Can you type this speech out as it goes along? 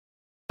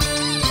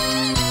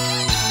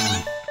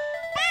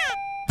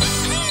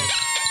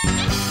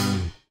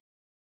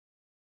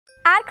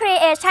Art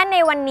Creation ใน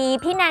วันนี้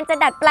พี่แนนจะ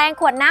ดัดแปลง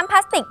ขวดน้ำพลา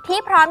สติกที่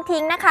พร้อม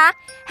ทิ้งนะคะ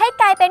ให้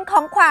กลายเป็นข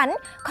องขวัญ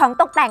ของ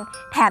ตกแต่ง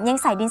แถมยัง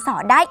ใส่ดินสอ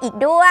ได้อีก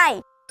ด้วย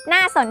น่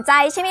าสนใจ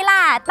ใช่ไหมล่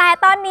ะแต่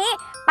ตอนนี้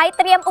ไปเ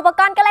ตรียมอุปก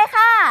รณ์กันเลย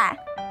ค่ะ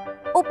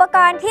อุปก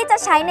รณ์ที่จะ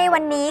ใช้ในวั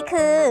นนี้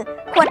คือ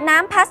ขวดน้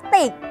ำพลาส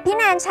ติกพี่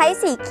แนนใช้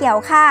สีเขียว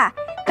ค่ะ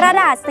กระ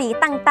ดาษสี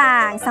ต่า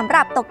งๆสำห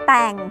รับตกแ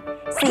ต่ง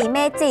สีเม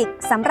จิก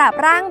สำหรับ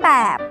ร่างแบ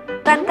บ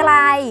กรรไกร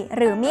ห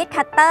รือมีด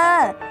คัตเตอ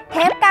ร์เท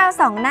ปกาว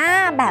สองหน้า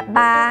แบบ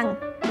บาง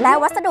และ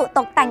วัสดุต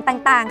กแต่ง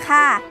ต่างๆ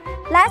ค่ะ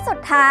และสุด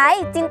ท้าย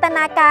จินตน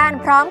าการ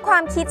พร้อมควา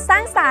มคิดสร้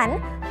างสรรค์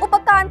อุป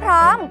กรณ์พ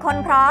ร้อมคน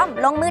พร้อม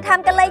ลงมือท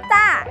ำกันเลย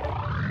จ้า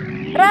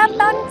เริ่ม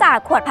ต้นจาก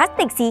ขวดพลาส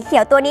ติกสีเขี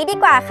ยวตัวนี้ดี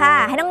กว่าค่ะ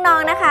ให้น้อ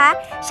งๆนะคะ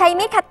ใช้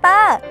มีดคัตเตอ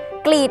ร์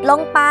กรีดลง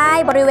ไป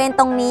บริเวณ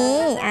ตรงนี้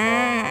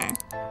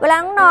เวลา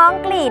น้อง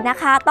ๆกรีดนะ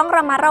คะต้องร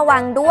ะมัดระวั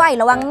งด้วย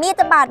ระวังมีด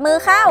จะบาดมือ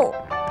เข้า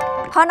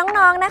พอ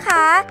น้องๆนะค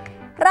ะ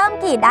เริ่ม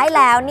กรีดได้แ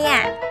ล้วเนี่ย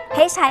ใ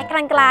ห้ใช้กร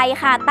รไกร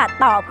ค่ะตัด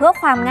ต่อเพื่อ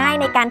ความง่าย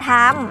ในการท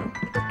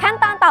ำขั้น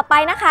ตอนต่อไป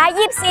นะคะห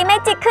ยิบสีเม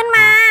จิกขึ้นม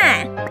า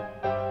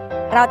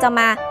เราจะม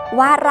า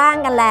วาดร่าง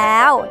กันแล้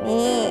ว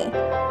นี่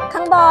ข้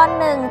างบน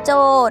1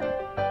จุด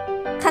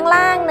ข้าง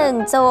ล่าง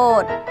1จุ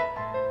ด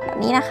แบบ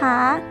นี้นะคะ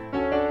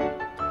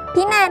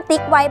พี่แนนติ๊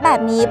กไว้แบ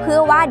บนี้เพื่อ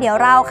ว่าเดี๋ยว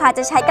เราค่ะจ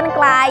ะใช้กรรไก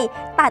ร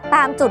ตัดต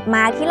ามจุดม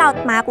าร์คที่เรา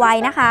มาร์คไว้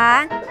นะคะ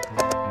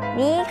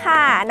นี่ค่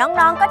ะ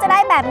น้องๆก็จะได้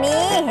แบบ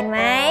นี้เห็นไห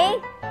ม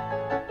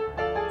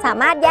สา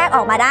มารถแยกอ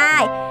อกมาได้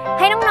ใ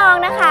ห้น้อง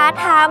ๆนะคะ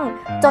ท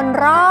ำจน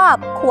รอบ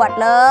ขวด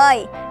เลย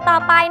ต่อ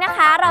ไปนะค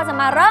ะเราจะ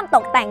มาเริ่มต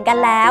กแต่งกัน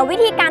แล้ววิ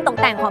ธีการตก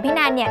แต่งของพี่แน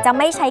นเนี่ยจะ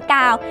ไม่ใช้ก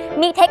าว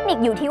มีเทคนิค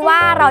อยู่ที่ว่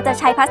าเราจะ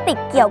ใช้พลาสติก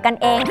เกี่ยวกัน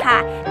เองค่ะ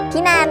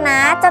พี่แนนน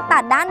ะจะตั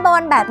ดด้านบ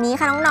นแบบนี้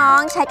ค่ะน้อง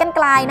ๆใช้กรรไก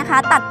รนะคะ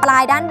ตัดปลา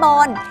ยด้านบ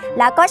น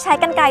แล้วก็ใช้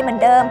กรรไกรเหมือน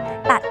เดิม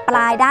ตัดปล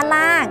ายด้าน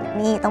ล่าง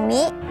นี่ตรง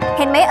นี้เ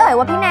ห็นไหมเอ่ย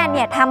ว่าพี่แนนเ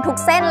นี่ยทำทุก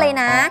เส้นเลย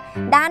นะ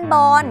ด้านบ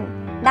น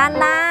ด้าน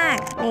ล่าง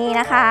นี่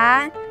นะคะ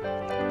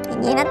อย่า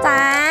งนี้นะจ๊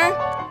ะ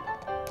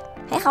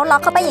ให้เขาล็อ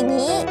กเข้าไปอย่าง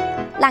นี้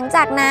หลังจ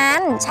ากนั้น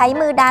ใช้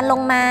มือดันล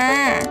งมา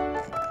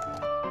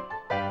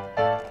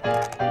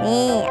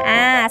นี่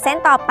เส้น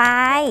ต่อไป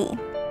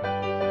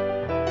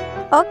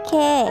โอเค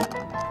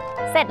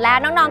เสร็จแล้ว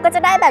น้องๆก็จะ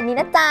ได้แบบนี้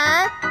นะจ๊ะ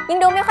ยัง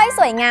ดูไม่ค่อยส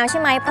วยงามใช่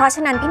ไหมเพราะฉ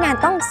ะนั้นพี่แนน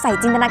ต้องใส่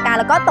จินตนาการ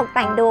แล้วก็ตกแ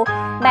ต่งดู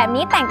แบบ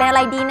นี้แต่งเป็นอะไ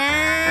รดีนะ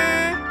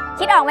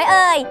คิดออกไหมเ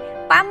อ่ย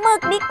ปลาหมึ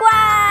กดีกว่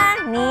า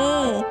นี่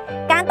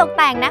การตก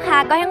แต่งนะคะ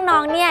ก็ให้น้อ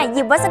งๆเนี่ยห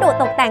ยิบวัสดุ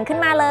ตกแต่งขึ้น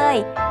มาเลย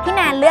พี่แ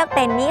นนเลือกเ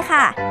ป็นนี้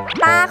ค่ะ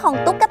ตาของ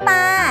ตุ๊กต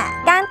า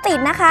การติด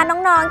นะคะ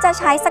น้องๆจะ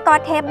ใช้สกอต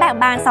เทปแบบ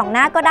บาง2ห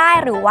น้าก็ได้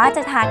หรือว่าจ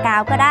ะทากา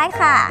วก็ได้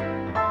ค่ะ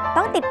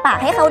ต้องติดปาก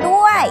ให้เขา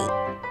ด้วย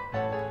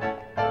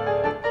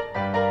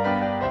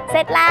เส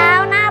ร็จแล้ว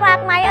น่ารัก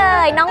ไหมเอ่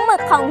ยน้องหมึ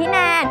กของพี่แน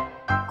น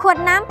ขวด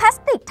น้ำพลาส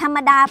ติกธรรม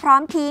ดาพร้อ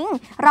มทิ้ง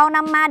เราน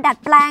ำมาดัด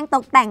แปลงต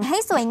กแต่งให้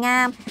สวยงา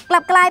มกลั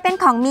บกลายเป็น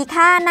ของมี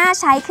ค่าน่า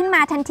ใช้ขึ้นม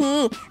าทันที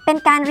เป็น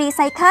การรีไซ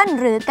เคิล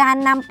หรือการ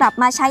นำกลับ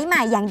มาใช้ให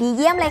ม่อย่างดีเ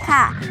ยี่ยมเลยค่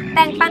ะแ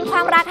บ่งปันคว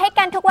ามรักให้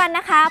กันทุกวันน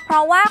ะคะเพรา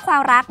ะว่าควา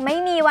มรักไม่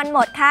มีวันหม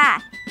ดค่ะ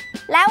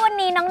แล้ววัน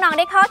นี้น้องๆไ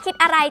ด้ข้อคิด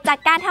อะไรจาก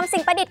การทำสิ่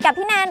งประดิษฐ์กับ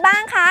พี่แนนบ้า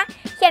งคะ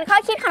เขียนข้อ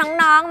คิดของ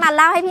น้องๆมาเ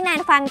ล่าให้พี่แน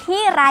นฟัง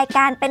ที่รายก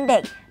ารเป็นเด็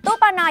กตู้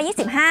ปน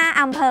25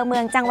อำเภอเมื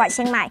องจังหวัดเ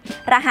ชียงใหม่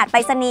รหัสไปร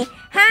ษณีย์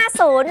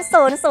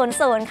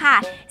50000ค่ะ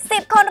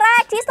10คนแร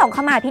กที่ส่งเข้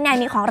ามาพี่แนน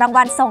มีของราง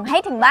วัลส่งให้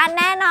ถึงบ้าน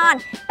แน่นอน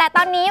แต่ต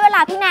อนนี้เวล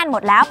าพี่แนนหม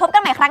ดแล้วพบกั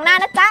นใหม่ครั้งหน้า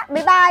นะจ๊ะบ๊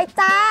ายบาย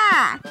จ้า